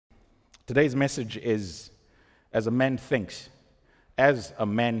Today's message is As a Man Thinks. As a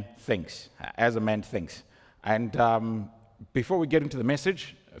Man Thinks. As a Man Thinks. And before we get into the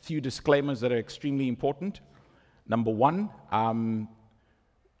message, a few disclaimers that are extremely important. Number one,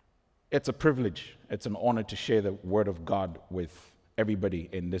 it's a privilege, it's an honor to share the Word of God with everybody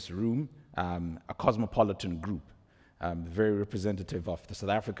in this room, a cosmopolitan group, very representative of the South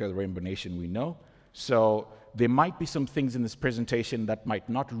Africa, the Rainbow Nation we know. So there might be some things in this presentation that might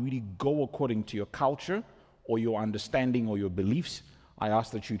not really go according to your culture or your understanding or your beliefs. I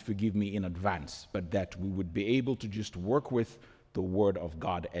ask that you'd forgive me in advance, but that we would be able to just work with the Word of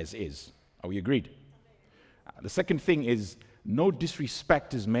God as is. Are we agreed? The second thing is, no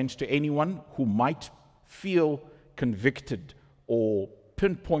disrespect is meant to anyone who might feel convicted or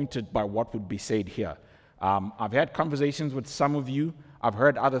pinpointed by what would be said here. I've had conversations with some of you. I've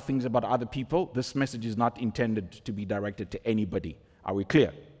heard other things about other people. This message is not intended to be directed to anybody. Are we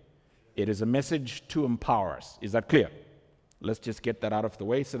clear? It is a message to empower us. Is that clear? Let's just get that out of the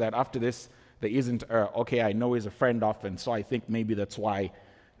way so that after this, there isn't, okay, I know he's a friend of, and so I think maybe that's why,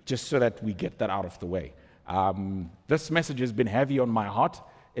 just so that we get that out of the way. This message has been heavy on my heart.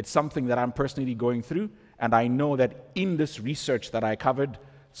 It's something that I'm personally going through, and I know that in this research that I covered,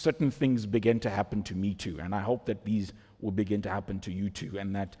 certain things begin to happen to me too, and I hope that these will begin to happen to you too,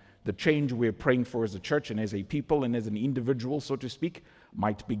 and that the change we're praying for as a church and as a people and as an individual, so to speak,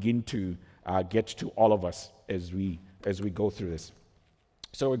 might begin to get to all of us as we go through this.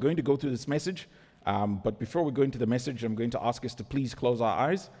 So we're going to go through this message, but before we go into the message, I'm going to ask us to please close our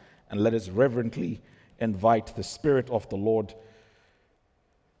eyes and let us reverently invite the Spirit of the Lord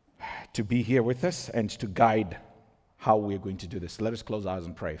to be here with us and to guide how we're going to do this. Let us close our eyes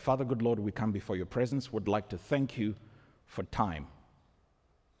and pray. Father, good Lord, we come before your presence. Would like to thank you for time.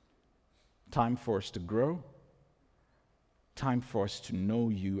 Time for us to grow. Time for us to know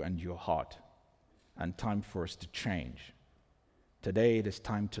you and your heart. And time for us to change. Today it is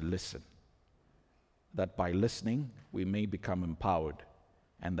time to listen. That by listening we may become empowered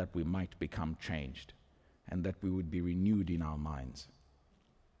and that we might become changed and that we would be renewed in our minds.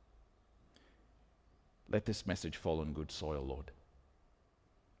 Let this message fall on good soil, Lord.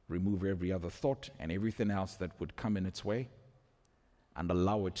 Remove every other thought and everything else that would come in its way and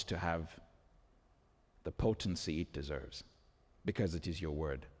allow it to have the potency it deserves because it is your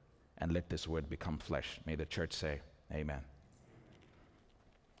word. And let this word become flesh. May the church say, amen.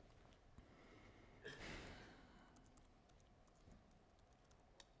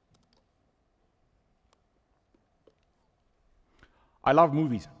 I love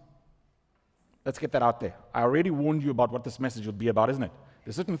movies. Let's get that out there. I already warned you about what this message would be about, isn't it?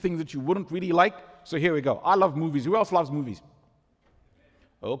 There's certain things that you wouldn't really like, so here we go. I love movies. Who else loves movies?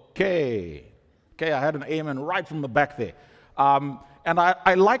 Okay, I had an amen right from the back there. And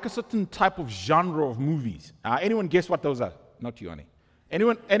I like a certain type of genre of movies. Anyone guess what those are? Not you, honey.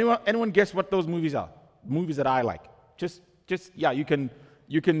 Anyone guess what those movies are? Movies that I like. Just yeah, you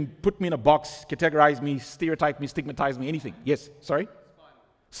can put me in a box, categorize me, stereotype me, stigmatize me, anything. Yes, sorry?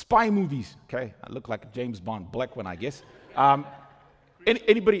 Spy movies. Okay, I look like a James Bond, black one, I guess.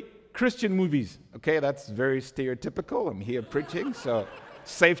 Anybody, Christian movies. Okay, that's very stereotypical. I'm here preaching, so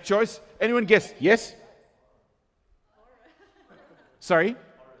safe choice. Anyone guess? Yes? Sorry?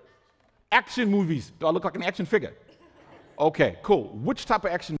 Action movies. Do I look like an action figure? Okay, cool. Which type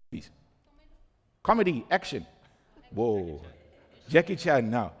of action movies? Comedy, action. Whoa. Jackie Chan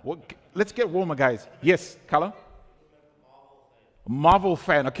now. Let's get warmer, guys. Yes, Carla? Marvel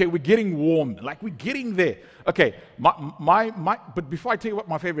fan. Okay, we're getting warm. Like, we're getting there. Okay, but before I tell you what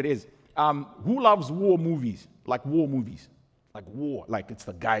my favorite is, who loves war movies? Like war movies. Like war. Like it's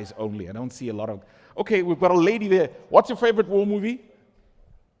the guys only. I don't see a lot of... Okay, we've got a lady there. What's your favorite war movie?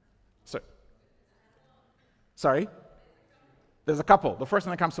 Sorry? There's a couple. The first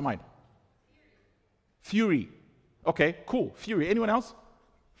one that comes to mind. Fury. Okay, cool. Fury. Anyone else?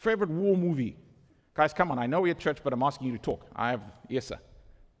 Favorite war movie? Guys, come on. I know we're at church, but I'm asking you to talk. Yes, sir.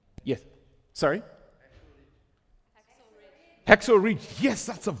 Yes. Sorry? Hacksaw Ridge. Yes,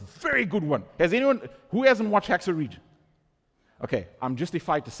 that's a very good one. Who hasn't watched Hacksaw Ridge? Okay, I'm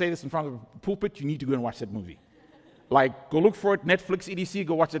justified to say this in front of the pulpit. You need to go and watch that movie. Like, go look for it, Netflix, EDC,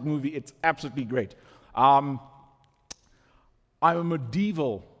 go watch that movie. It's absolutely great. I'm a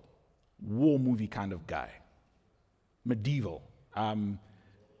medieval war movie kind of guy. Medieval.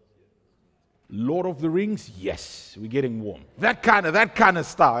 Lord of the Rings, yes, we're getting warm. That kind of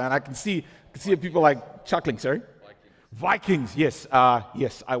style, and I can see people like chuckling. Sorry, Vikings, yes,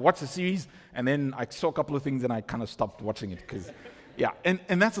 yes. I watched the series, and then I saw a couple of things, and I kind of stopped watching it because, yeah.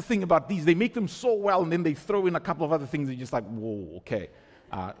 And that's the thing about these; they make them so well, and then they throw in a couple of other things. And you're just like, whoa, okay.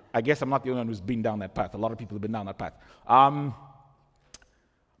 I guess I'm not the only one who's been down that path. A lot of people have been down that path.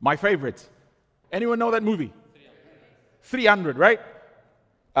 My favorite. Anyone know that movie? 300, right?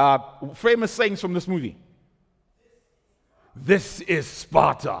 Famous sayings from this movie. This is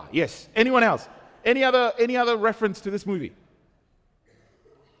Sparta. Yes. Anyone else? Any other reference to this movie?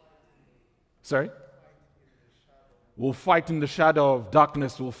 Sorry? We'll fight in the shadow of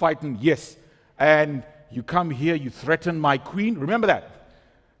darkness. We'll fight in, yes. And you come here, you threaten my queen. Remember that?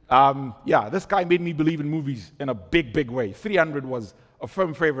 Yeah, this guy made me believe in movies in a big, big way. 300 was a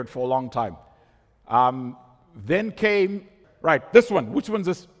firm favorite for a long time. Then came, right, this one. Which one's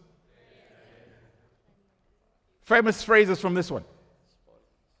this? Famous phrases from this one.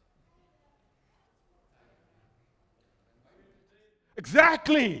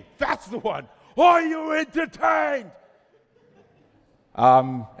 Exactly. That's the one. Are you entertained?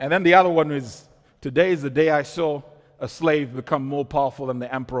 And then the other one is, today is the day I saw a slave become more powerful than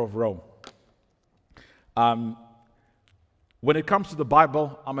the emperor of Rome. When it comes to the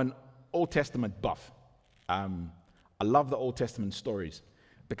Bible, I'm an Old Testament buff. I love the Old Testament stories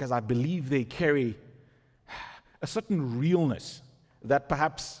because I believe they carry a certain realness that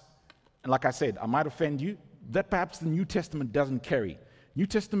perhaps, and like I said, I might offend you, that perhaps the New Testament doesn't carry. New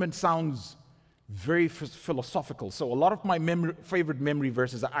Testament sounds very philosophical, so a lot of my favorite memory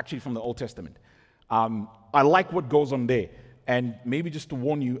verses are actually from the Old Testament. I like what goes on there, and maybe just to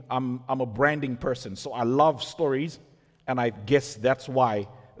warn you, I'm a branding person, so I love stories, and I guess that's why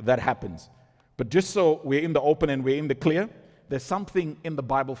that happens. But just so we're in the open and we're in the clear, there's something in the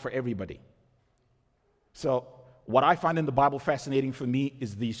Bible for everybody. So what I find in the Bible fascinating for me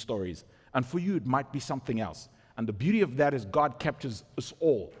is these stories. And for you, it might be something else. And the beauty of that is God captures us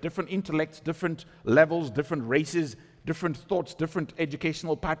all. Different intellects, different levels, different races, different thoughts, different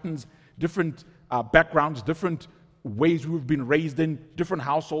educational patterns, different backgrounds, different ways we've been raised in, different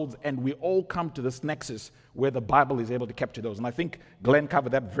households. And we all come to this nexus where the Bible is able to capture those. And I think Glenn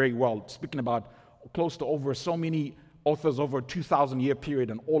covered that very well, speaking about close to over so many authors over a 2,000-year period,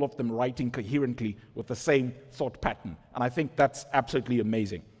 and all of them writing coherently with the same thought pattern. And I think that's absolutely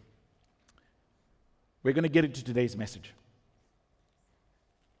amazing. We're going to get into today's message.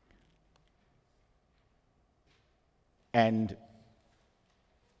 And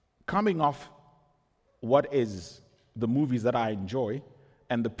coming off what is the movies that I enjoy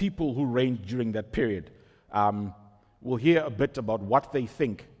and the people who reigned during that period, we'll hear a bit about what they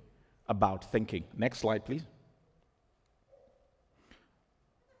think about thinking. Next slide, please.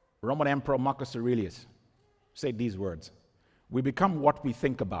 Roman Emperor Marcus Aurelius said these words: "We become what we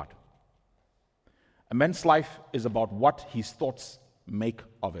think about. A man's life is about what his thoughts make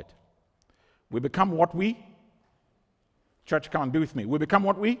of it." We become what we, church, come and be with me. We become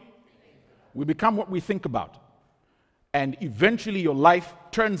what we become what we think about. And eventually your life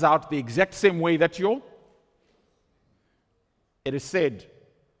turns out the exact same way that it is said,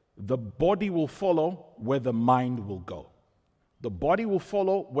 the body will follow where the mind will go. The body will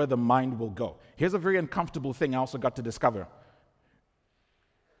follow where the mind will go. Here's a very uncomfortable thing I also got to discover.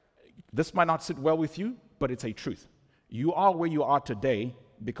 This might not sit well with you, but it's a truth. You are where you are today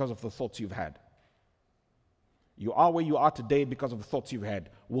because of the thoughts you've had. You are where you are today because of the thoughts you've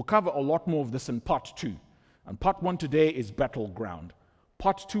had. We'll cover a lot more of this in part 2. And part 1 today is battleground.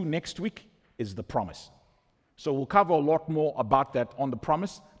 Part 2 next week is the promise. So we'll cover a lot more about that on the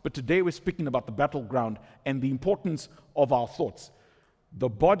promise, but today we're speaking about the battleground and the importance of our thoughts. The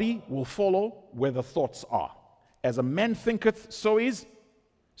body will follow where the thoughts are. As a man thinketh, so is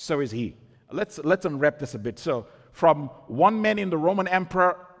he. Let's unwrap this a bit. So from one man in the Roman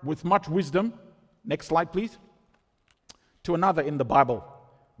emperor with much wisdom, next slide please, to another in the Bible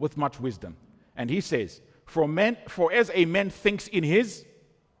with much wisdom. And he says, for as a man thinks in his,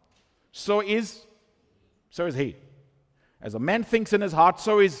 so is he. As a man thinks in his heart,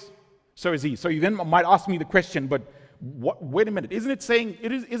 so is he. So you then might ask me the question, but wait a minute, isn't it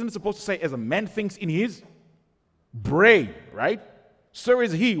supposed to say, as a man thinks in his brain, right? So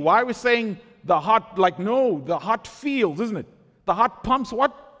is he. Why are we saying the heart? Like, no, the heart feels, isn't it? The heart pumps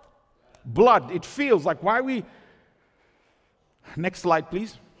what? Blood. It feels. Like, why are we? Next slide,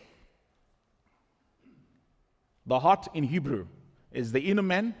 please. The heart in Hebrew is the inner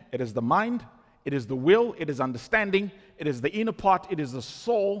man, it is the mind, it is the will, it is understanding, it is the inner part, it is the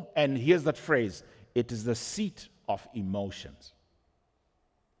soul, and here's that phrase, it is the seat of emotions.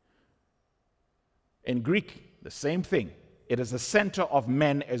 In Greek, the same thing. It is the center of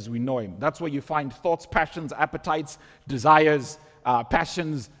man as we know him. That's where you find thoughts, passions, appetites, desires,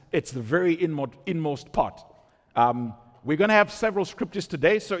 passions. It's the very inmost part. We're going to have several scriptures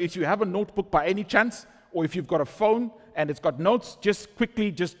today, so if you have a notebook by any chance, or if you've got a phone, and it's got notes. Just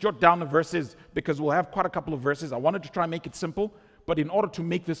quickly, just jot down the verses because we'll have quite a couple of verses. I wanted to try and make it simple, but in order to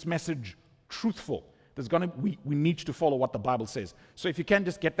make this message truthful, we need to follow what the Bible says. So if you can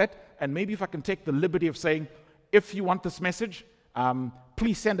just get that, and maybe if I can take the liberty of saying, if you want this message,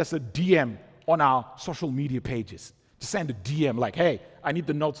 please send us a DM on our social media pages. Just send a DM like, hey, I need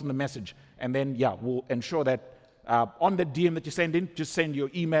the notes on the message. And then, yeah, we'll ensure that on the DM that you send in, just send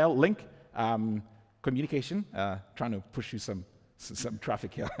your email link, communication, trying to push you some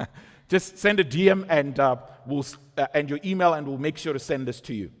traffic here. Just send a DM and your email, and we'll make sure to send this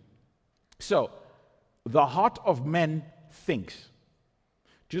to you. So, the heart of men thinks.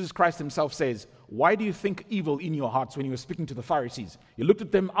 Jesus Christ himself says, why do you think evil in your hearts? When he was speaking to the Pharisees, he looked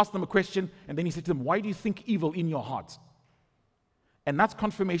at them, asked them a question, and then he said to them, why do you think evil in your hearts? And that's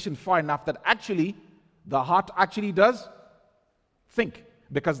confirmation far enough that actually the heart actually does think,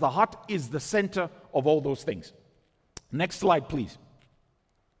 because the heart is the center of all those things. Next slide, please.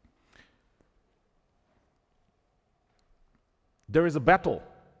 There is a battle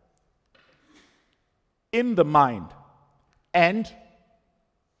in the mind and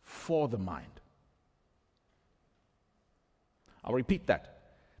for the mind. I'll repeat that.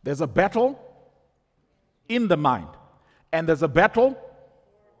 There's a battle in the mind, and there's a battle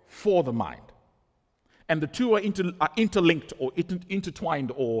for the mind. And the two are interlinked or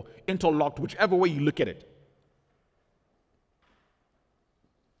intertwined or interlocked, whichever way you look at it.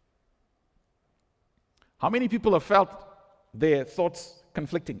 How many people have felt their thoughts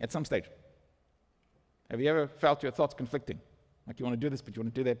conflicting at some stage? Have you ever felt your thoughts conflicting? Like you want to do this, but you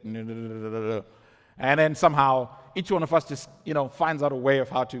want to do that. And then somehow, each one of us just, finds out a way of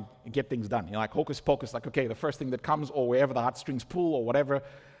how to get things done. Like hocus pocus, like, okay, the first thing that comes, or wherever the heartstrings pull, or whatever.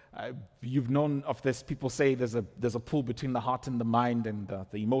 You've known of this. People say there's a pull between the heart and the mind and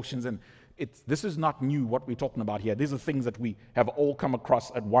the emotions. And this is not new, what we're talking about here. These are things that we have all come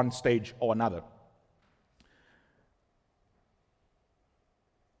across at one stage or another.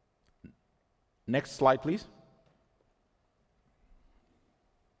 Next slide, please.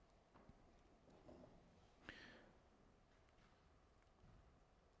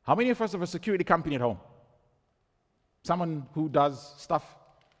 How many of us have a security company at home? Someone who does stuff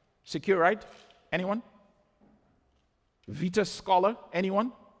secure, right? Anyone? Vita Scholar?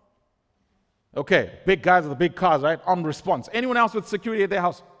 Anyone? Okay, big guys with the big cars, right? On response. Anyone else with security at their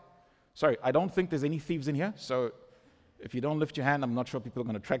house? Sorry, I don't think there's any thieves in here, so if you don't lift your hand, I'm not sure people are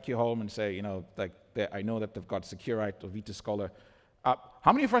going to track you home and say, I know that they've got Securite or Vita Scholar.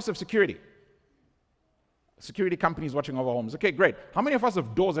 How many of us have security? Security companies watching over homes. Okay, great. How many of us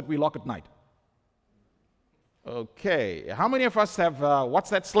have doors that we lock at night? Okay. How many of us have,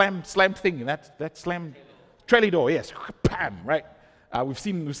 what's that slam thing? That slam? Trelly door, yes. Bam, right? We've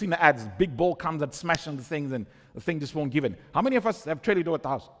seen the ads. Big ball comes and smashes on the things and the thing just won't give in. How many of us have trelly door at the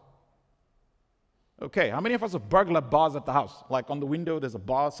house? Okay. How many of us have burglar bars at the house? Like on the window, there's a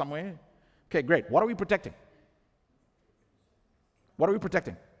bar somewhere? Okay, great. What are we protecting? What are we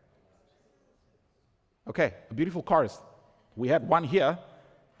protecting? Okay, a beautiful chorus. We had one here.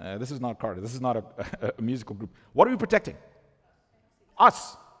 This is not a chorus. This is not a musical group. What are we protecting?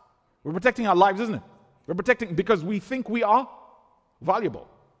 Us. We're protecting our lives, isn't it? We're protecting because we think we are valuable.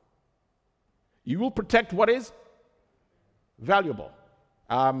 You will protect what is valuable.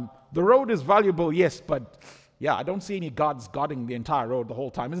 The road is valuable, yes, but yeah, I don't see any guards guarding the entire road the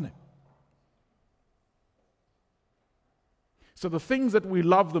whole time, isn't it? So the things that we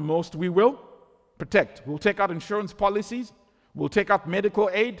love the most, we will protect. We'll take out insurance policies. We'll take out medical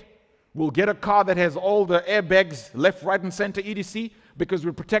aid. We'll get a car that has all the airbags left, right, and center, etc. because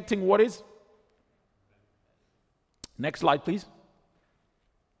we're protecting what is. Next slide, please.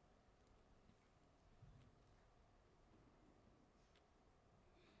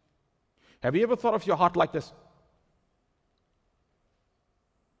 Have you ever thought of your heart like this?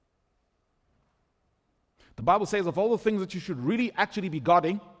 The Bible says of all the things that you should really actually be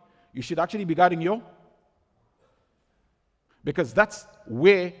guarding, you should actually be guarding your, because that's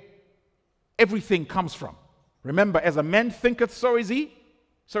where everything comes from. Remember, as a man thinketh, so is he.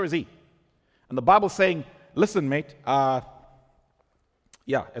 So is he. And the Bible's saying, listen, mate,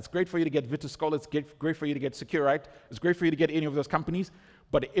 yeah, it's great for you to get Vita Scholar, it's great for you to get Securite, it's great for you to get any of those companies,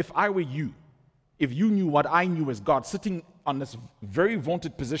 but if I were you, if you knew what I knew as God, sitting on this very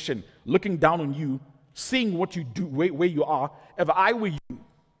vaunted position, looking down on you, seeing what you do, where you are, if I were you,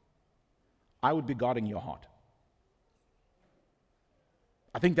 I would be guarding your heart.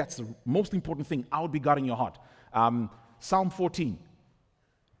 I think that's the most important thing. I would be guarding your heart. Psalm 14.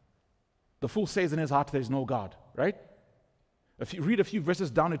 The fool says in his heart, there's no God, right? If you read a few verses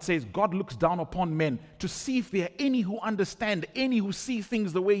down, it says, God looks down upon men to see if there are any who understand, any who see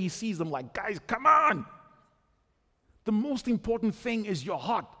things the way he sees them. Like, guys, come on. The most important thing is your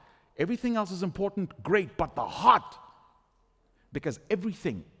heart. Everything else is important, great, but the heart. Because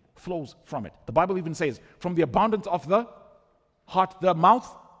everything flows from it. The Bible even says, from the abundance of the heart, the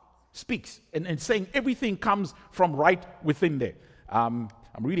mouth speaks. And saying everything comes from right within there. I'm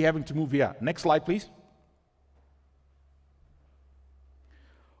really having to move here. Next slide, please.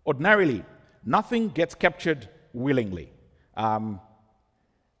 Ordinarily, nothing gets captured willingly. How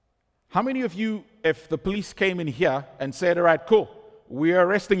many of you, if the police came in here and said, all right, cool, we're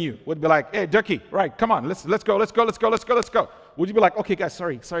arresting you, would be like, hey, Ducky, right, come on, let's go. Would you be like, okay, guys,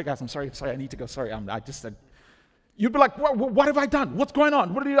 sorry, guys, I'm sorry, I need to go, sorry, I just said. You'd be like, what have I done? What's going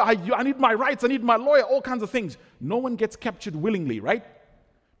on? I need my rights, I need my lawyer, all kinds of things. No one gets captured willingly, right?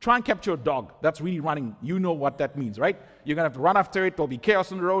 Try and capture a dog that's really running. You know what that means, right? You're going to have to run after it. There'll be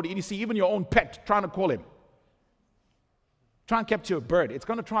chaos on the road. EDC, even your own pet, trying to call him. Try and capture a bird. It's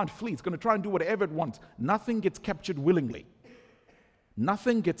going to try and flee. It's going to try and do whatever it wants. Nothing gets captured willingly.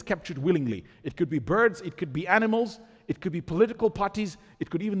 Nothing gets captured willingly. It could be birds. It could be animals. It could be political parties. It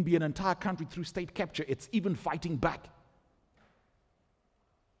could even be an entire country through state capture. It's even fighting back.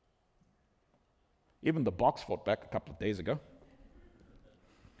 Even the Boks fought back a couple of days ago.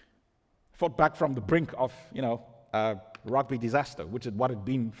 Fought back from the brink of, rugby disaster, which is what it's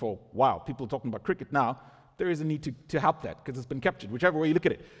been for a while. People are talking about cricket now. There is a need to help that because it's been captured, whichever way you look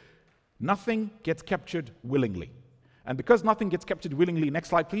at it. Nothing gets captured willingly. And because nothing gets captured willingly, next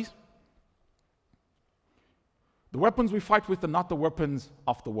slide, please. The weapons we fight with are not the weapons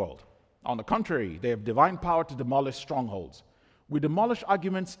of the world. On the contrary, they have divine power to demolish strongholds. We demolish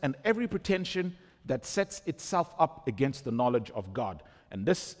arguments and every pretension that sets itself up against the knowledge of God. And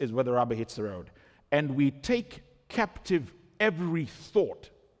this is where the rubber hits the road. And we take captive every thought.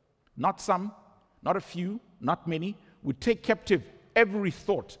 Not some, not a few, not many. We take captive every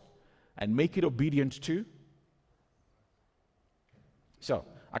thought and make it obedient to. So,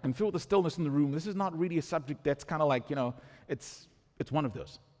 I can feel the stillness in the room. This is not really a subject that's kind of like, it's one of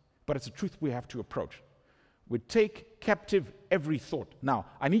those. But it's a truth we have to approach. We take captive every thought. Now,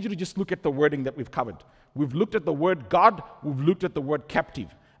 I need you to just look at the wording that we've covered. We've looked at the word God, we've looked at the word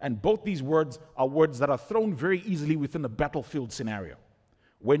captive. And both these words are words that are thrown very easily within a battlefield scenario.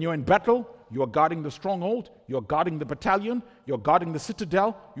 When you're in battle, you're guarding the stronghold, you're guarding the battalion, you're guarding the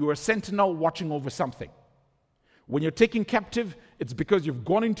citadel, you're a sentinel watching over something. When you're taken captive, it's because you've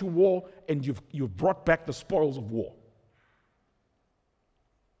gone into war and you've brought back the spoils of war.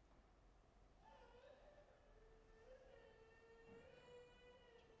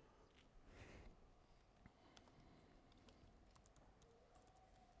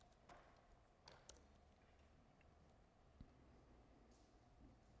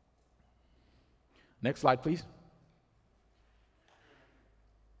 Next slide, please.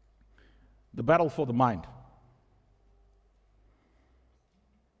 The battle for the mind.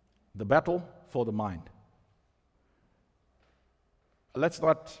 The battle for the mind. Let's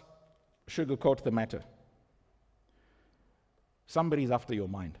not sugarcoat the matter. Somebody's after your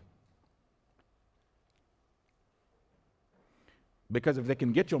mind. Because if they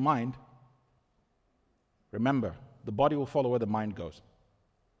can get your mind, remember, the body will follow where the mind goes.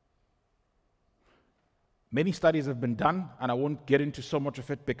 Many studies have been done, and I won't get into so much of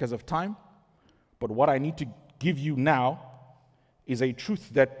it because of time, but what I need to give you now is a truth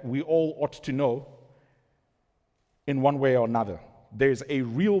that we all ought to know in one way or another. There's a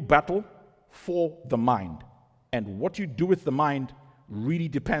real battle for the mind, and what you do with the mind really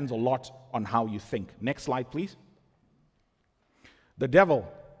depends a lot on how you think. Next slide, please. The devil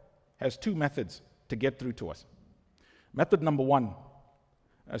has two methods to get through to us. Method number one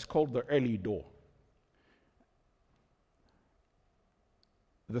is called the early door.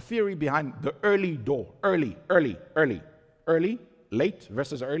 The theory behind the early door, early, late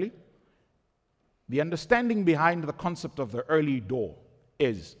versus early. The understanding behind the concept of the early door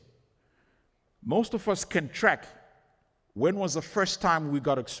is most of us can track when was the first time we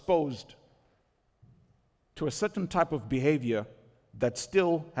got exposed to a certain type of behavior that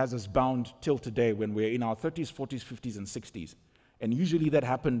still has us bound till today when we're in our 30s, 40s, 50s, and 60s. And usually that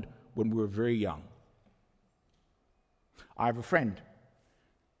happened when we were very young. I have a friend.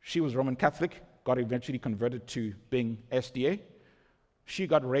 She was Roman Catholic, got eventually converted to being SDA. She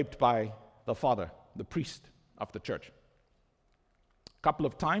got raped by the father, the priest of the church. A couple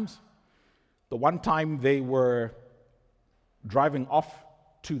of times. The one time they were driving off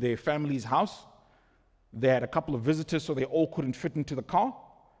to their family's house. They had a couple of visitors, so they all couldn't fit into the car.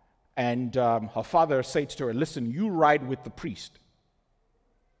 And her father said to her, listen, you ride with the priest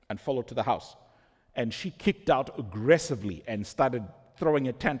and follow to the house. And she kicked out aggressively and started throwing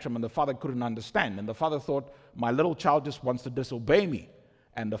a tantrum, and the father couldn't understand. And the father thought, my little child just wants to disobey me.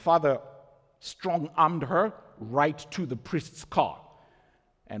 And the father strong-armed her right to the priest's car.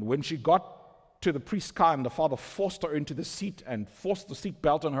 And when she got to the priest's car and the father forced her into the seat and forced the seat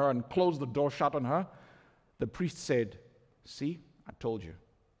belt on her and closed the door shut on her, the priest said, see, I told you,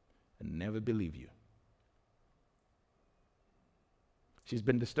 I never believe you. She's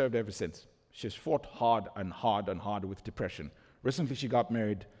been disturbed ever since. She's fought hard and hard and hard with depression. Recently, she got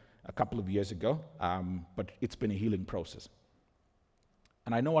married a couple of years ago, but it's been a healing process.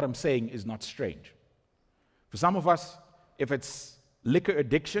 And I know what I'm saying is not strange. For some of us, if it's liquor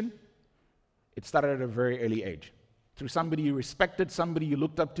addiction, it started at a very early age. Through somebody you respected, somebody you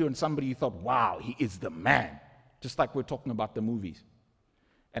looked up to, and somebody you thought, wow, he is the man. Just like we're talking about the movies.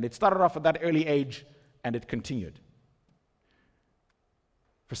 And it started off at that early age, and it continued.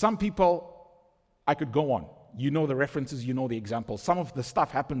 For some people, I could go on. You know the references, you know the examples. Some of the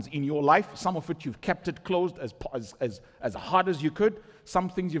stuff happens in your life. Some of it you've kept it closed as hard as you could. Some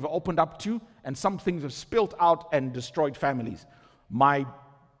things you've opened up to, and some things have spilt out and destroyed families. My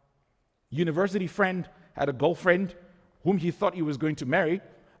university friend had a girlfriend whom he thought he was going to marry,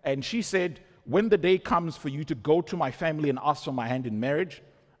 and she said, when the day comes for you to go to my family and ask for my hand in marriage,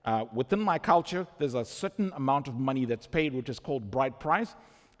 within my culture, there's a certain amount of money that's paid, which is called bride price.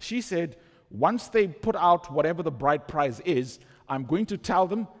 She said, once they put out whatever the bride price is, I'm going to tell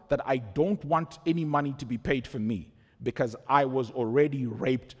them that I don't want any money to be paid for me because I was already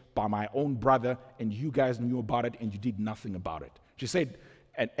raped by my own brother and you guys knew about it and you did nothing about it. She said,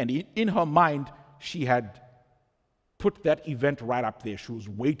 and in her mind, she had put that event right up there. She was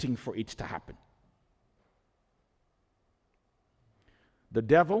waiting for it to happen. The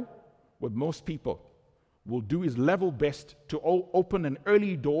devil, with most people, will do his level best to open an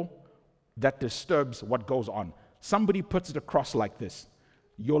early door that disturbs what goes on. Somebody puts it across like this.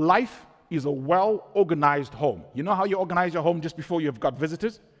 Your life is a well-organized home. You know how you organize your home just before you've got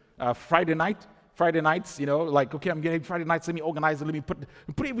visitors? Friday nights, you know, like, okay, I'm getting Friday nights, let me organize it, let me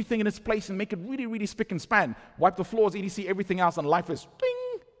put everything in its place and make it really, really spick and span. Wipe the floors, etc., everything else, and life is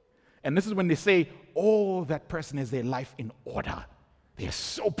ding. And this is when they say, oh, that person has their life in order. They're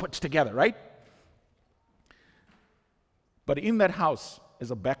so put together, right? But in that house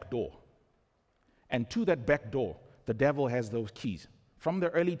is a back door. And to that back door, the devil has those keys from the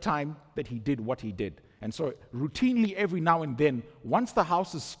early time that he did what he did. And so routinely every now and then, once the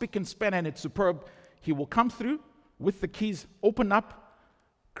house is spick and span and it's superb, he will come through with the keys, open up,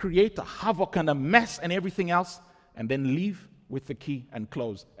 create a havoc and a mess and everything else, and then leave with the key and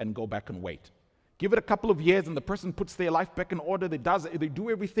close and go back and wait. Give it a couple of years and the person puts their life back in order, they do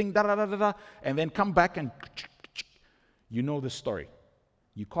everything, and then come back and you know the story.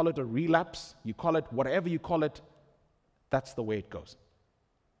 You call it a relapse, you call it whatever you call it, that's the way it goes.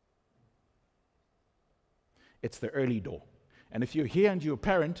 It's the early door. And if you're here and you're a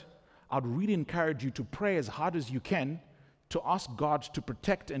parent, I'd really encourage you to pray as hard as you can to ask God to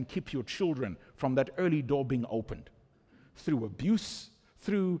protect and keep your children from that early door being opened. Through abuse,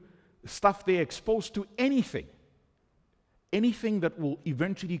 through stuff they're exposed to, anything that will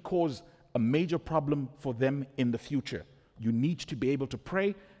eventually cause a major problem for them in the future. You need to be able to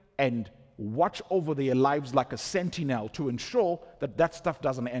pray and watch over their lives like a sentinel to ensure that that stuff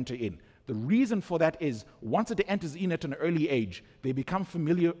doesn't enter in. The reason for that is once it enters in at an early age, they become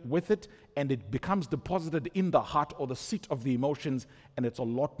familiar with it and it becomes deposited in the heart or the seat of the emotions, and it's a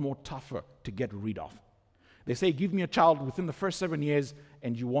lot more tougher to get rid of. They say, give me a child within the first 7 years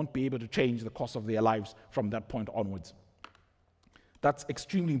and you won't be able to change the course of their lives from that point onwards. That's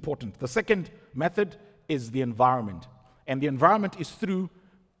extremely important. The second method is the environment. And the environment is through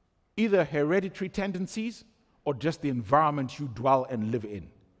either hereditary tendencies or just the environment you dwell and live in.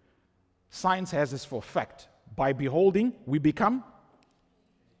 Science has this for a fact. By beholding, we become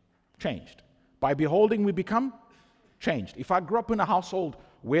changed. By beholding, we become changed. If I grew up in a household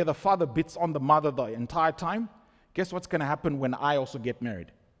where the father beats on the mother the entire time, guess what's going to happen when I also get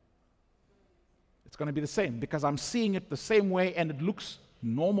married? It's going to be the same because I'm seeing it the same way and it looks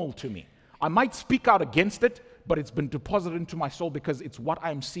normal to me. I might speak out against it, but it's been deposited into my soul because it's what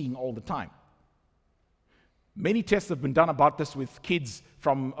I'm seeing all the time. Many tests have been done about this with kids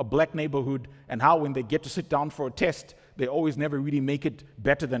from a black neighborhood and how when they get to sit down for a test, they always never really make it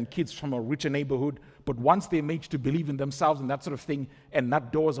better than kids from a richer neighborhood. But once they're made to believe in themselves and that sort of thing, and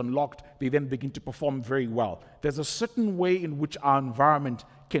that door is unlocked, they then begin to perform very well. There's a certain way in which our environment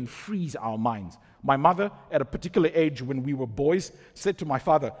can freeze our minds. My mother, at a particular age when we were boys, said to my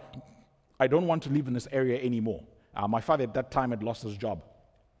father, I don't want to live in this area anymore. My father at that time had lost his job.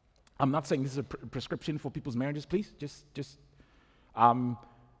 I'm not saying this is a prescription for people's marriages, please.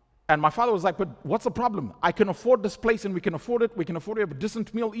 And my father was like, but what's the problem? I can afford this place and we can afford it. We can afford to have a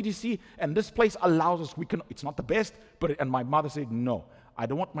decent meal, etc. And this place allows us, it's not the best, and my mother said, no, I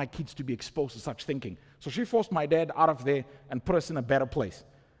don't want my kids to be exposed to such thinking. So she forced my dad out of there and put us in a better place.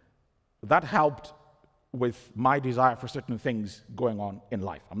 That helped with my desire for certain things going on in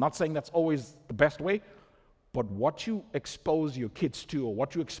life. I'm not saying that's always the best way, but what you expose your kids to or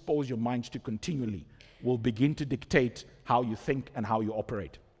what you expose your minds to continually will begin to dictate how you think and how you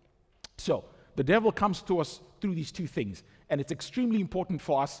operate. So, the devil comes to us through these two things, and it's extremely important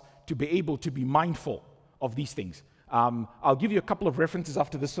for us to be able to be mindful of these things. I'll give you a couple of references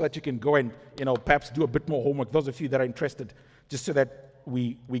after this so that you can go and, perhaps do a bit more homework, those of you that are interested, just so that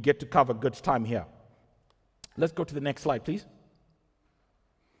we get to cover good time here. Let's go to the next slide, please.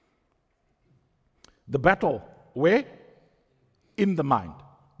 The battle, where? In the mind.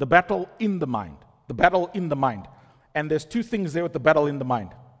 The battle in the mind. The battle in the mind. And there's two things there with the battle in the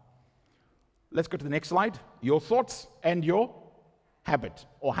mind. Let's go to the next slide. Your thoughts and your habit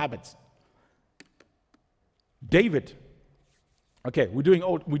or habits. David. Okay, we're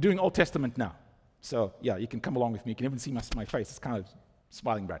doing Old Testament now. So, yeah, you can come along with me. You can even see my face. It's kind of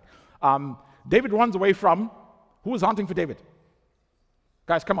smiling bright. David runs away from, who was hunting for David?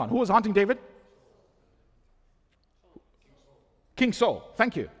 Guys, come on. Who was hunting David? King Saul.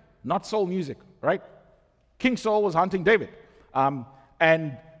 Thank you. Not soul music, right? King Saul was hunting David.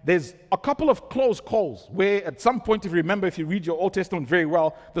 And there's a couple of close calls where at some point, if you remember, if you read your Old Testament very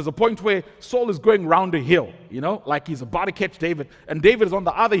well, there's a point where Saul is going round a hill, like he's about to catch David, and David is on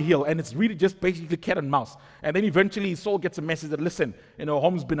the other hill, and it's really just basically cat and mouse. And then eventually Saul gets a message that, listen,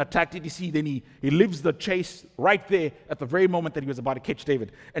 home's been attacked, etc. Then he lives the chase right there at the very moment that he was about to catch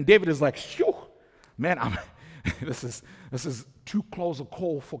David. And David is like, phew, man, this is too close a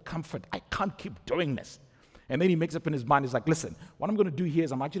call for comfort. I can't keep doing this. And then he makes up in his mind, he's like, listen, what I'm going to do here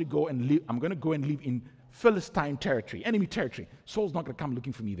is I'm going to go and live in Philistine territory, enemy territory. Saul's not going to come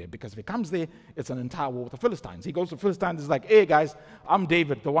looking for me there, because if he comes there, it's an entire war with the Philistines. He goes to Philistines, he's like, hey guys, I'm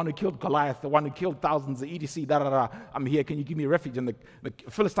David, the one who killed Goliath, the one who killed thousands, the etc. I'm here, can you give me refuge? And the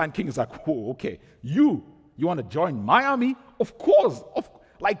Philistine king is like, whoa, okay, you want to join my army? Of course,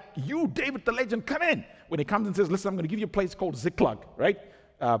 like you, David the legend, come in. When he comes and says, listen, I'm going to give you a place called Ziklag, right?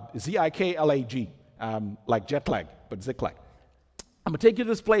 Ziklag. Like jet lag, but Ziklag. I'm going to take you to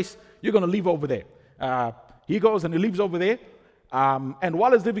this place. You're going to live over there. He goes and he lives over there. And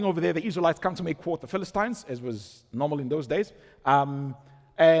while he's living over there, the Israelites come to make war with the Philistines, as was normal in those days.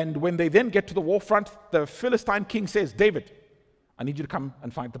 And when they then get to the war front, the Philistine king says, David, I need you to come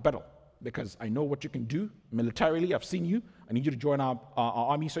and fight the battle, because I know what you can do militarily. I've seen you. I need you to join our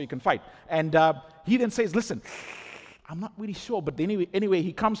army so you can fight. And he then says, listen, I'm not really sure, but anyway,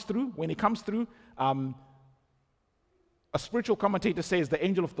 he comes through. When he comes through, a spiritual commentator says the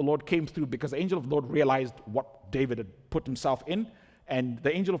angel of the Lord came through because the angel of the Lord realized what David had put himself in, and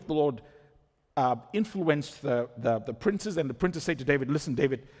the angel of the Lord influenced the princes, and the princes say to David, listen,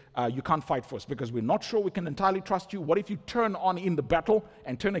 David, you can't fight for us because we're not sure we can entirely trust you. What if you turn on in the battle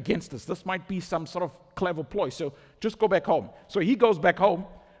and turn against us? This might be some sort of clever ploy, so just go back home. So he goes back home,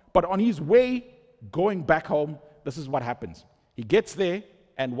 but on his way going back home, this is what happens. He gets there,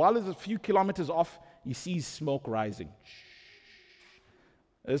 and while he's a few kilometers off, he sees smoke rising.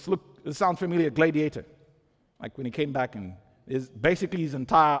 This sounds familiar, Gladiator. Like when he came back, and basically his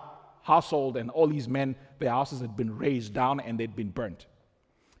entire household and all these men, their houses had been razed down and they'd been burnt.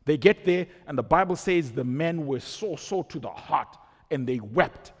 They get there, and the Bible says the men were sore to the heart, and they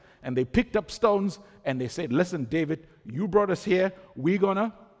wept, and they picked up stones, and they said, listen, David, you brought us here, we're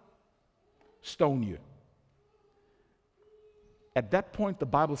gonna stone you. At that point, the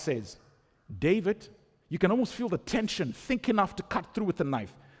Bible says, David, you can almost feel the tension, thick enough to cut through with a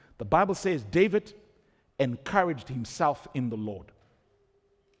knife. The Bible says David encouraged himself in the Lord.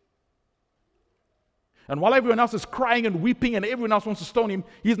 And while everyone else is crying and weeping and everyone else wants to stone him,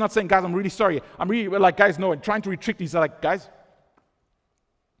 he's not saying, guys, I'm really sorry. I'm really, like, guys, no, and trying to retreat. He's like, guys,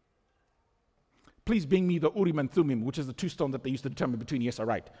 please bring me the Urim and Thummim, which is the two stones that they used to determine between yes or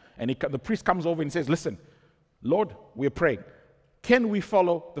right. And the priest comes over and says, listen, Lord, we're praying. Can we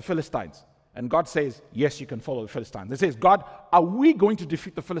follow the Philistines? And God says, yes, you can follow the Philistines. They says, God, are we going to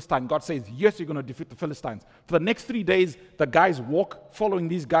defeat the Philistines? God says, yes, you're going to defeat the Philistines. For the next 3 days, the guys walk following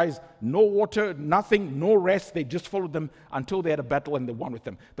these guys. No water, nothing, no rest. They just followed them until they had a battle and they won with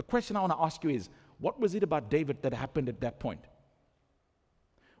them. The question I want to ask you is, what was it about David that happened at that point?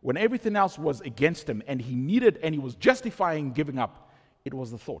 When everything else was against him and he needed and he was justifying giving up, it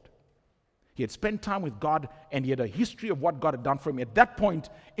was the thought. He had spent time with God and he had a history of what God had done for him. At that point,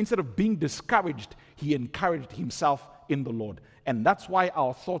 instead of being discouraged, he encouraged himself in the Lord. And that's why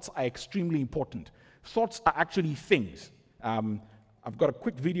our thoughts are extremely important. Thoughts are actually things. I've got a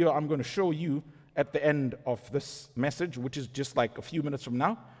quick video I'm going to show you at the end of this message, which is just like a few minutes from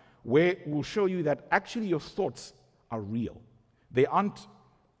now, where we'll show you that actually your thoughts are real. They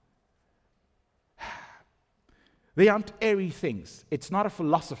aren't airy things. It's not a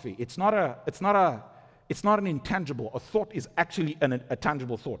philosophy. It's not an intangible. A thought is actually a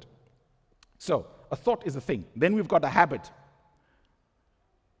tangible thought. So a thought is a thing. Then we've got a habit.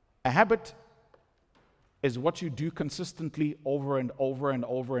 A habit is what you do consistently over and over and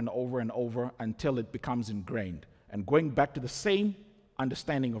over and over and over until it becomes ingrained. And going back to the same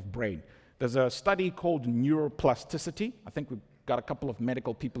understanding of brain. There's a study called neuroplasticity. I think we've got a couple of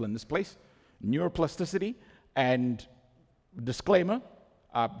medical people in this place. Neuroplasticity. And disclaimer,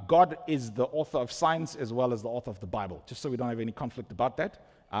 God is the author of science as well as the author of the Bible, just so we don't have any conflict about that.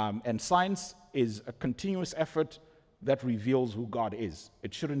 And science is a continuous effort that reveals who God is.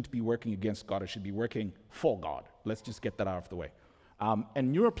 It shouldn't be working against God. It should be working for God. Let's just get that out of the way.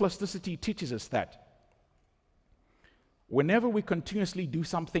 And neuroplasticity teaches us that whenever we continuously do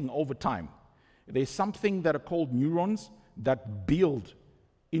something over time, there's something that are called neurons that build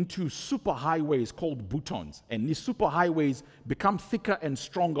into superhighways called boutons. And these superhighways become thicker and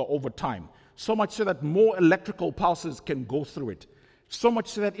stronger over time, so much so that more electrical pulses can go through it, so much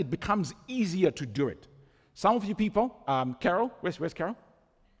so that it becomes easier to do it. Some of you people, Carol, where's Carol?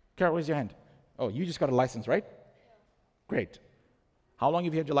 Carol, where's your hand? Oh, you just got a license, right? Great. How long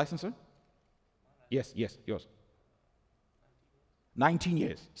have you had your license, sir? Yes, yours. 19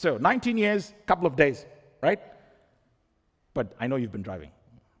 years. So 19 years, couple of days, right? But I know you've been driving.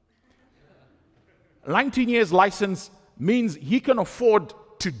 19 years license means he can afford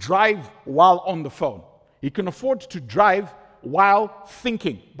to drive while on the phone. He can afford to drive while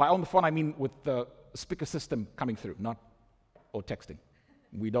thinking. By on the phone, I mean with the speaker system coming through, not or texting.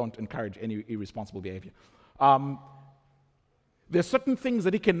 We don't encourage any irresponsible behavior. There's certain things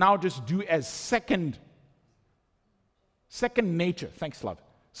that he can now just do as second nature. Thanks, love.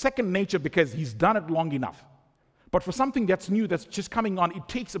 Second nature because he's done it long enough. But for something that's new, that's just coming on, it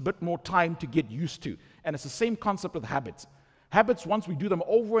takes a bit more time to get used to. And it's the same concept with habits. Habits, once we do them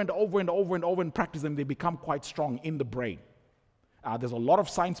over and over and over and over and practice them, they become quite strong in the brain. There's a lot of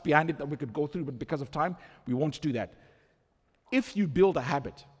science behind it that we could go through, but because of time, we won't do that. If you build a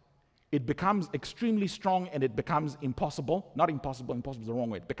habit, it becomes extremely strong and it becomes impossible. Not impossible, impossible is the wrong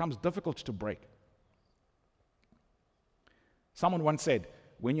way. It becomes difficult to break. Someone once said,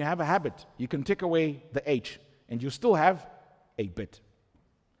 when you have a habit, you can take away the H, and you still have a bit.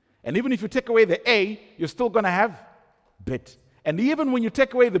 And even if you take away the A, you're still going to have bit. And even when you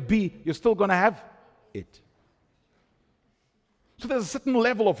take away the B, you're still going to have it. So there's a certain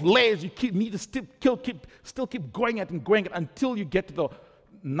level of layers you need to still keep going at and going at until you get to the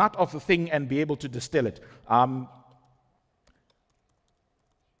nut of the thing and be able to distill it.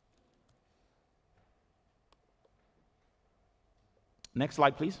 Next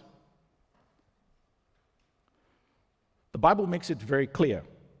slide, please. The Bible makes it very clear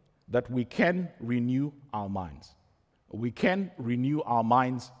that we can renew our minds. We can renew our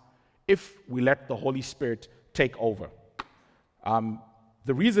minds if we let the Holy Spirit take over.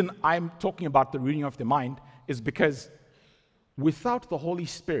 The reason I'm talking about the renewing of the mind is because without the Holy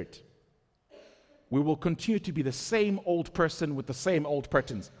Spirit, we will continue to be the same old person with the same old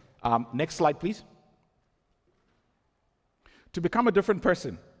patterns. Next slide, please. To become a different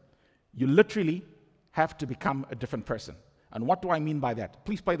person, you literally have to become a different person. And what do I mean by that?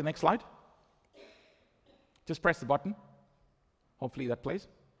 Please play the next slide. Just press the button. Hopefully that plays.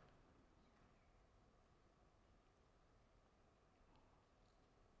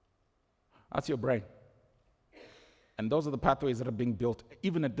 That's your brain. And those are the pathways that are being built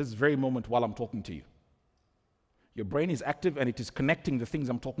even at this very moment while I'm talking to you. Your brain is active and it is connecting the things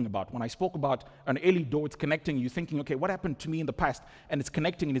I'm talking about. When I spoke about an early door, it's connecting. You're thinking, okay, what happened to me in the past? And it's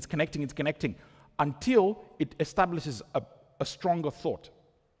connecting and it's connecting, it's connecting until it establishes a stronger thought.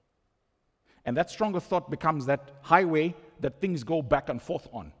 And that stronger thought becomes that highway that things go back and forth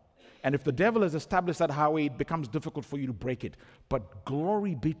on. And if the devil has established that highway, it becomes difficult for you to break it. But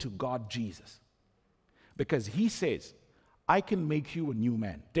glory be to God Jesus. Because he says, I can make you a new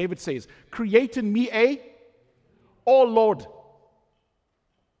man. David says, create in me O Lord,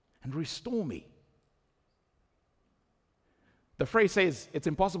 and restore me. The phrase says, it's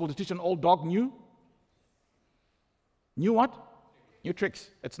impossible to teach an old dog new what? New tricks.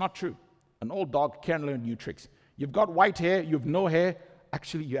 It's not true. An old dog can learn new tricks. You've got white hair, you have no hair.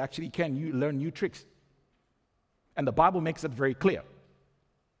 Actually, you can learn new tricks. And the Bible makes it very clear.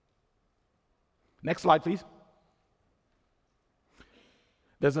 Next slide, please.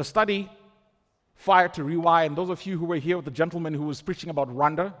 There's a study, Fire to Rewire, and those of you who were here with the gentleman who was preaching about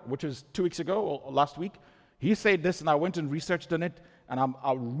Rwanda, which was 2 weeks ago or last week, he said this, and I went and researched on it, and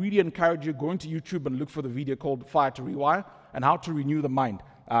I really encourage you, go into YouTube and look for the video called Fire to Rewire and how to renew the mind.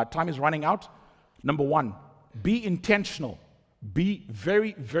 Time is running out. Number 1, be intentional. Be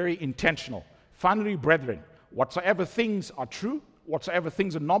very, very intentional. Finally, brethren, whatsoever things are true, whatsoever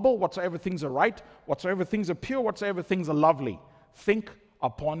things are noble, whatsoever things are right, whatsoever things are pure, whatsoever things are lovely, think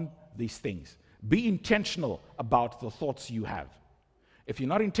upon these things. Be intentional about the thoughts you have. If you're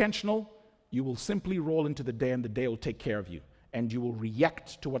not intentional, you will simply roll into the day and the day will take care of you. And you will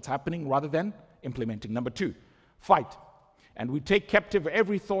react to what's happening rather than implementing. Number 2, fight. And we take captive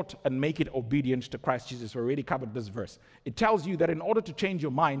every thought and make it obedient to Christ Jesus. We already covered this verse. It tells you that in order to change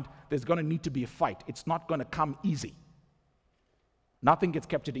your mind, there's going to need to be a fight. It's not going to come easy. Nothing gets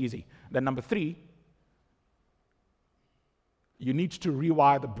captured easy. Then number 3, you need to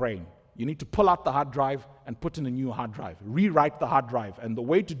rewire the brain. You need to pull out the hard drive and put in a new hard drive. Rewrite the hard drive. And the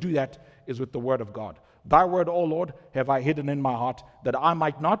way to do that is with the word of God. Thy word, O Lord, have I hidden in my heart, that I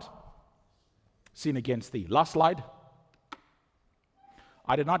might not sin against thee. Last slide.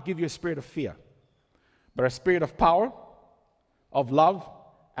 I did not give you a spirit of fear, but a spirit of power, of love,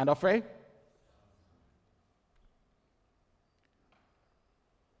 and of faith.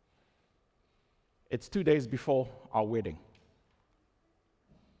 It's 2 days before our wedding.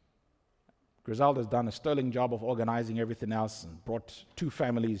 Griselda's done a sterling job of organizing everything else and brought 2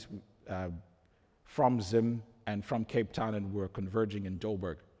 families from Zim and from Cape Town, and we're converging in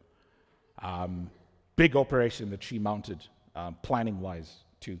Joburg. Big operation that she mounted, planning-wise,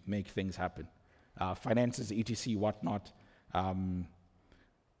 to make things happen. Finances, etc., whatnot.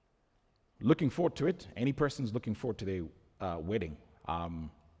 Looking forward to it. Any person's looking forward to their wedding, and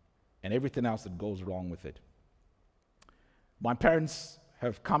everything else that goes along with it. My parents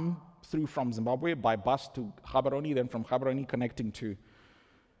have come through from Zimbabwe by bus to Gaborone, then from Gaborone connecting to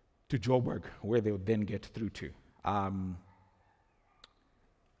Joburg, where they would then get through to.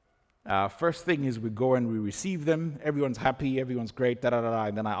 First thing is we go and we receive them. Everyone's happy, everyone's great,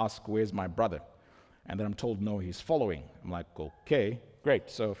 and then I ask, where's my brother? And then I'm told, no, he's following. I'm like, okay, great.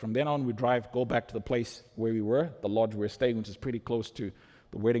 So from then on, we go back to the place where we were, the lodge we were staying, which is pretty close to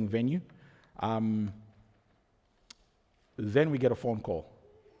the wedding venue. Then we get a phone call.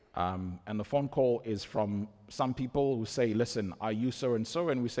 And the phone call is from some people who say, listen, are you so-and-so?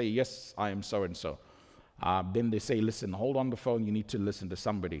 And we say, yes, I am so-and-so. Then they say, listen, hold on the phone, you need to listen to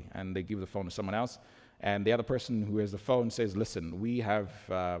somebody. And they give the phone to someone else. And the other person who has the phone says, listen, we've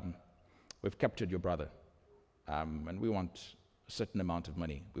captured your brother. And we want a certain amount of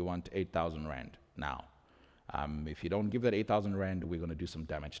money. We want 8,000 rand now. If you don't give that 8,000 rand, we're going to do some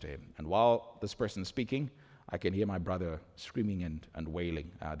damage to him. And while this person is speaking, I can hear my brother screaming and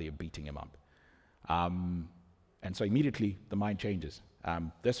wailing. They're beating him up. And so immediately the mind changes.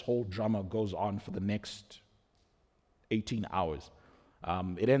 This whole drama goes on for the next 18 hours.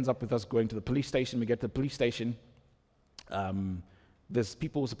 It ends up with us going to the police station. We get to the police station. There's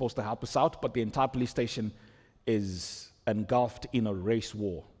people who are supposed to help us out, but the entire police station is engulfed in a race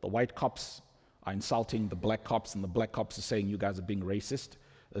war. The white cops are insulting the black cops, and the black cops are saying, you guys are being racist.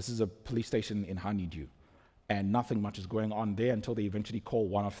 This is a police station in Honeydew. And nothing much is going on there until they eventually call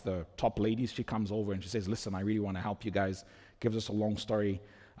one of the top ladies. She comes over and she says, listen, I really want to help you guys. Gives us a long story.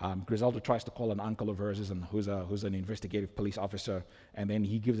 Griselda tries to call an uncle of hers who's an investigative police officer, and then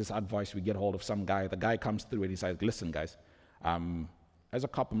he gives us advice. We get hold of some guy. The guy comes through and he says, listen, guys, as a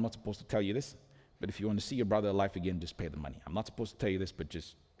cop, I'm not supposed to tell you this, but if you want to see your brother alive again, just pay the money. I'm not supposed to tell you this, but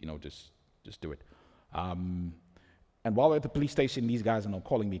just do it. And while we're at the police station, these guys are now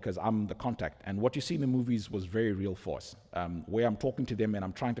calling me because I'm the contact. And what you see in the movies was very real for us, where I'm talking to them and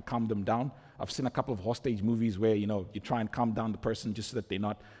I'm trying to calm them down. I've seen a couple of hostage movies where, you try and calm down the person just so that they're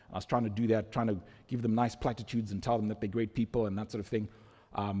not. I was trying to do that, trying to give them nice platitudes and tell them that they're great people and that sort of thing.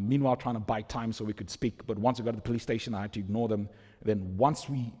 Meanwhile, trying to buy time so we could speak. But once we got to the police station, I had to ignore them. Then once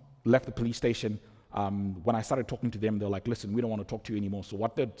we left the police station, when I started talking to them, they're like, listen, we don't want to talk to you anymore. So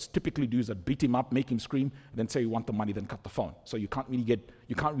what they typically do is that beat him up, make him scream, then say you want the money, then cut the phone. So you can't really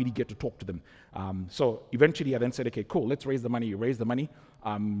get to talk to them. So eventually I then said, okay, cool, let's raise the money. You raise the money.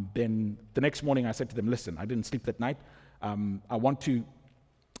 Then the next morning I said to them, listen, I didn't sleep that night. I want to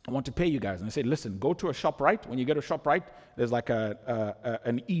pay you guys. And I said, listen, go to a ShopRite. When you go to ShopRite, there's like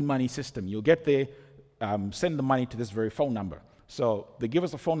an e-money system. You'll get there, send the money to this very phone number. So they give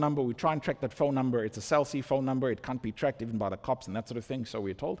us a phone number. We try and track that phone number. It's a Cell C phone number. It can't be tracked even by the cops and that sort of thing, so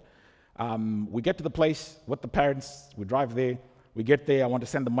we're told. We get to the place with the parents. We drive there. We get there. I want to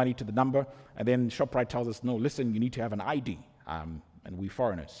send the money to the number. And then ShopRite tells us, no, listen, you need to have an ID. And we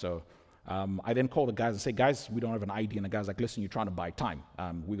foreigners. So I then call the guys and say, guys, we don't have an ID. And the guy's like, listen, you're trying to buy time.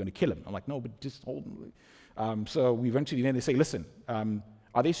 We're going to kill him. I'm like, no, but just hold him. So we eventually, then they say, listen,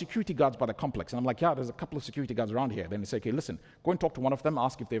 are there security guards by the complex? And I'm like, yeah, there's a couple of security guards around here. Then they say, okay, listen, go and talk to one of them,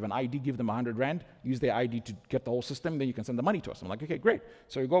 ask if they have an ID, give them 100 Rand, use their ID to get the whole system, then you can send the money to us. I'm like, okay, great.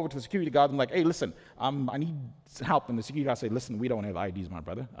 So we go over to the security guard and I'm like, hey, listen, I need help. And the security guard said, listen, we don't have IDs, my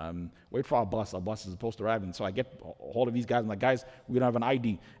brother. Wait for our boss. Our boss is supposed to arrive. And so I get a hold of these guys. I'm like, guys, we don't have an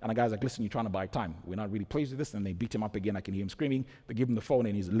ID. And the guy's like, listen, you're trying to buy time. We're not really pleased with this. And they beat him up again. I can hear him screaming. They give him the phone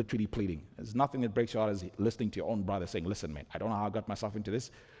and he's literally pleading. There's nothing that breaks your heart as listening to your own brother saying, listen, man, I don't know how I got myself into this,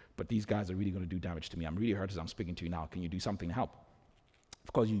 but these guys are really going to do damage to me. I'm really hurt as I'm speaking to you now. Can you do something to help?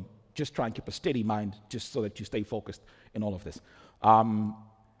 Of course, you just try and keep a steady mind just so that you stay focused in all of this.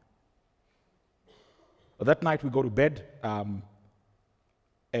 That night we go to bed.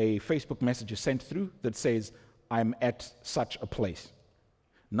 A Facebook message is sent through that says, I'm at such a place.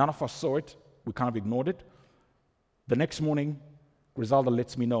 None of us saw it. We kind of ignored it. The next morning, Griselda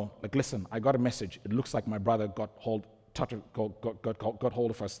lets me know, like, listen, I got a message. It looks like my brother got hold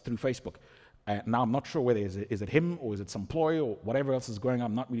of us through Facebook. Now I'm not sure whether is it him or is it some ploy or whatever else is going on.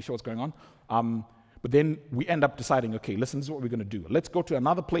 I'm not really sure what's going on. But then we end up deciding, okay, listen, this is what we're going to do. Let's go to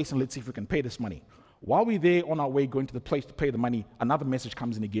another place and let's see if we can pay this money. While we're there on our way going to the place to pay the money, another message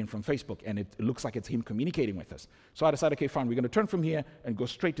comes in again from Facebook, and it looks like it's him communicating with us. So I decided, okay, fine, we're going to turn from here and go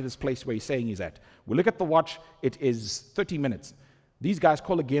straight to this place where he's saying he's at. We look at the watch. It is 30 minutes. These guys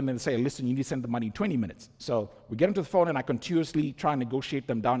call again and say, listen, you need to send the money in 20 minutes. So we get into the phone and I continuously try and negotiate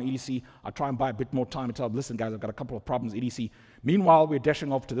them down, EDC. I try and buy a bit more time and tell them, listen, guys, I've got a couple of problems, EDC. Meanwhile, we're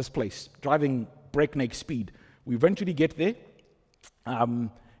dashing off to this place, driving breakneck speed. We eventually get there,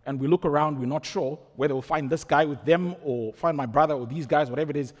 and we look around. We're not sure whether we'll find this guy with them or find my brother or these guys,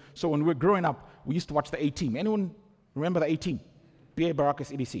 whatever it is. So when we were growing up, we used to watch the A-Team. Anyone remember the A-Team? B.A.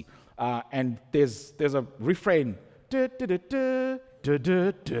 Baracus, EDC. And there's a refrain. You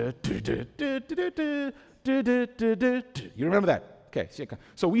remember that? Okay.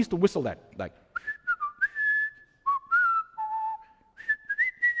 So we used to whistle that, like.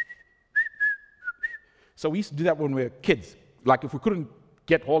 So we used to do that when we were kids. Like if we couldn't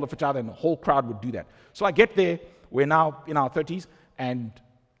get hold of each other, and the whole crowd would do that. So I get there. We're now in our 30s, and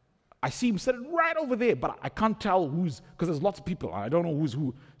I see him sitting right over there, but I can't tell who's, because there's lots of people. I don't know who's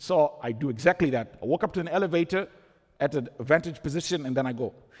who. So I do exactly that. I walk up to an elevator at an vantage position, and then I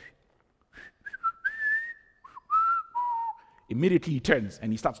go. Immediately he turns,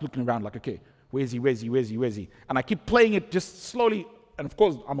 and he starts looking around like, okay, where's he? And I keep playing it just slowly, and of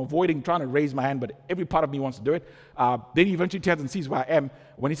course, I'm avoiding trying to raise my hand, but every part of me wants to do it. Then he eventually turns and sees where I am.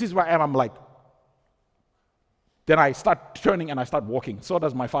 When he sees where I am, I'm like, then I start turning and I start walking. So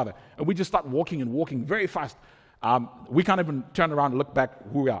does my father. And we just start walking and walking very fast. We can't even turn around and look back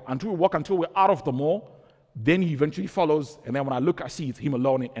who we are. Until we walk until we're out of the mall. Then he eventually follows, and then when I look, I see it's him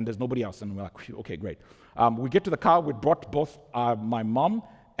alone, and there's nobody else. And we're like, okay, great. We get to the car. We brought both my mom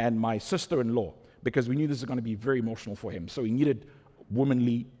and my sister-in-law because we knew this was going to be very emotional for him. So he needed a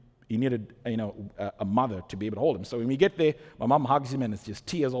mother to be able to hold him. So when we get there, my mom hugs him, and it's just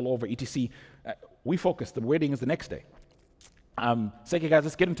tears all over, etc. We focus. The wedding is the next day. Say, okay, guys,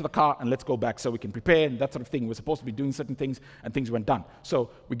 let's get into the car and let's go back so we can prepare and that sort of thing. We're supposed to be doing certain things, and things weren't done. So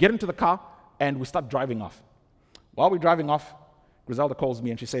we get into the car, and we start driving off. While we're driving off, Griselda calls me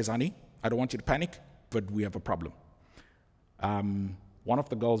and she says, honey, I don't want you to panic, but we have a problem. One of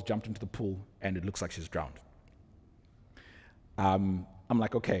the girls jumped into the pool, and it looks like she's drowned. I'm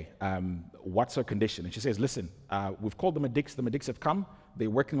like, okay, what's her condition? And she says, listen, we've called the medics. The medics have come.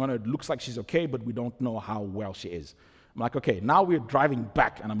 They're working on her. It looks like she's okay, but we don't know how well she is. I'm like, okay, now we're driving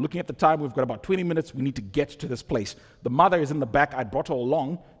back, and I'm looking at the time. We've got about 20 minutes. We need to get to this place. The mother is in the back. I brought her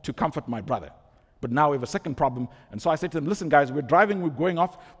along to comfort my brother. But now we have a second problem. And so I said to them, listen, guys, we're driving, we're going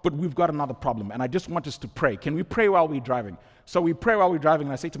off, but we've got another problem, and I just want us to pray. Can we pray while we're driving? So we pray while we're driving,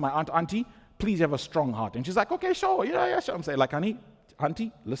 and I say to my auntie, please have a strong heart. And she's like, okay, sure, yeah, sure. I'm saying, like, honey,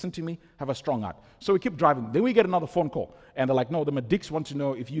 auntie, listen to me, have a strong heart. So we keep driving. Then we get another phone call. And they're like, no, the Medics want to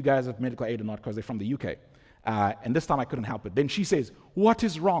know if you guys have medical aid or not because they're from the UK. And this time I couldn't help it. Then she says, what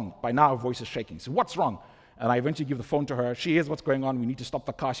is wrong? By now her voice is shaking. So what's wrong? And I eventually give the phone to her. She hears what's going on. We need to stop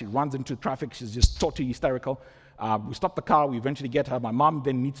the car. She runs into traffic. She's just totally hysterical. We stop the car. We eventually get her. My mom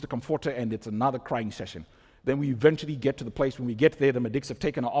then needs to comfort her, and it's another crying session. Then we eventually get to the place. When we get there, the medics have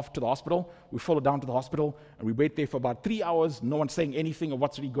taken her off to the hospital. We follow down to the hospital, and we wait there for about 3 hours. No one's saying anything of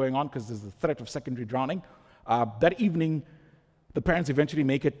what's really going on because there's the threat of secondary drowning. That evening, the parents eventually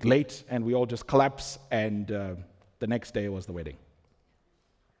make it late, and we all just collapse, and the next day was the wedding.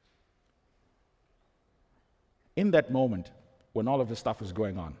 In that moment, when all of this stuff was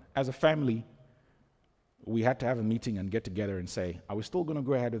going on, as a family, we had to have a meeting and get together and say, are we still going to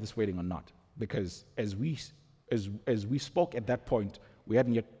go ahead with this wedding or not? Because as we spoke at that point, we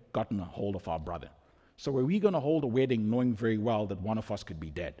hadn't yet gotten a hold of our brother. So were we going to hold a wedding knowing very well that one of us could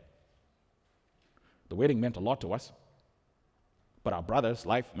be dead? The wedding meant a lot to us, but our brother's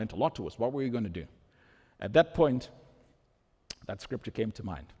life meant a lot to us. What were we going to do? At that point, that scripture came to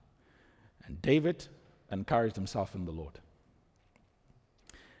mind. And David encouraged himself in the Lord.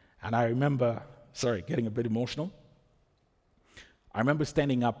 And I remember, getting a bit emotional. I remember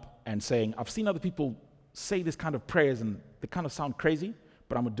standing up and saying, I've seen other people say this kind of prayers and they kind of sound crazy,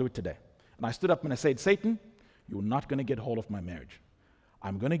 but I'm going to do it today. And I stood up and I said, Satan, you're not going to get hold of my marriage.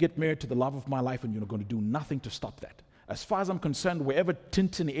 I'm going to get married to the love of my life, and you're going to do nothing to stop that. As far as I'm concerned, wherever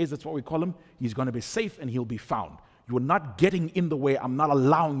Tintin is, that's what we call him, he's going to be safe and he'll be found. You are not getting in the way. I'm not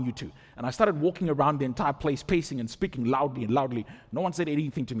allowing you to. And I started walking around the entire place, pacing and speaking loudly and loudly. No one said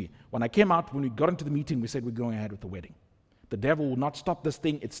anything to me. When I came out, when we got into the meeting, we said we're going ahead with the wedding. The devil will not stop this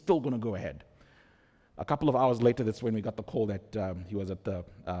thing. It's still going to go ahead. A couple of hours later, that's when we got the call that he was at the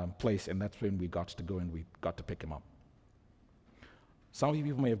place, and that's when we got to go and we got to pick him up. Some of you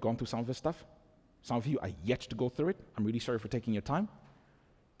people may have gone through some of this stuff. Some of you are yet to go through it. I'm really sorry for taking your time.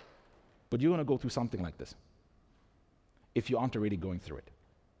 But you're going to go through something like this if you aren't already going through it.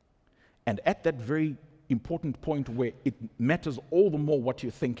 And at that very important point where it matters all the more what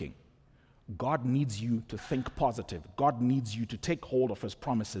you're thinking, God needs you to think positive. God needs you to take hold of his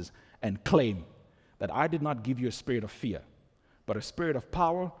promises and claim that I did not give you a spirit of fear, but a spirit of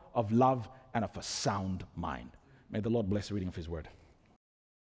power, of love, and of a sound mind. May the Lord bless the reading of his word.